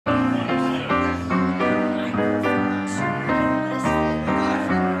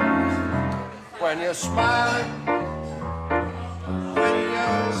you're smiling, when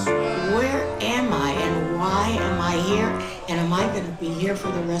you're smiling. Where am I and why am I here? And am I going to be here for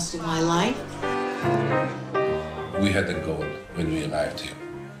the rest of my life? We had a goal when we arrived here.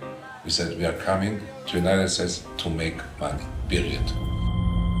 We said we are coming to the United States to make money, period.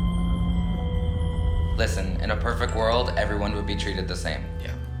 Listen, in a perfect world, everyone would be treated the same.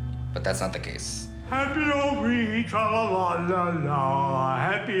 Yeah. But that's not the case. Happy are we, tra-la-la-la-la.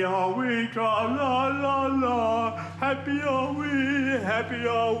 Happy are we, tra-la-la-la. Happy are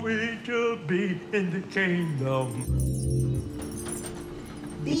we to be in the kingdom.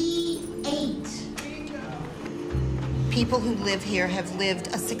 B8. People who live here have lived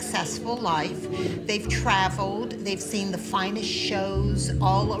a successful life. They've traveled, they've seen the finest shows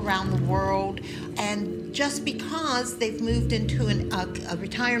all around the world, and just because they've moved into a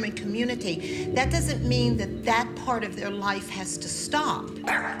retirement community, that doesn't mean that that part of their life has to stop.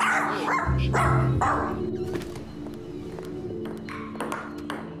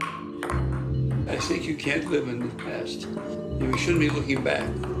 I think you can't live in the past. We shouldn't be looking back.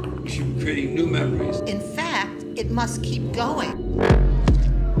 We should be creating new memories. In fact, it must keep going.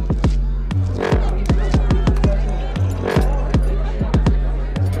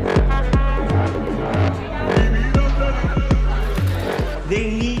 They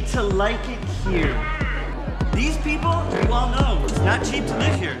need to like it here. These people, you all know, it's not cheap to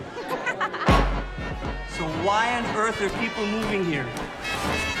live here. So why on earth are people moving here?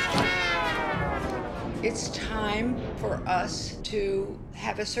 It's time for us to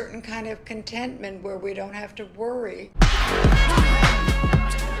have a certain kind of contentment where we don't have to worry.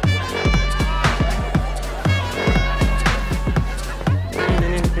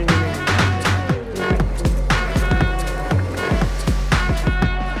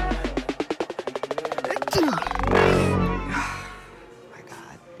 My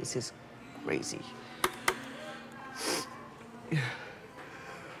God, this is crazy.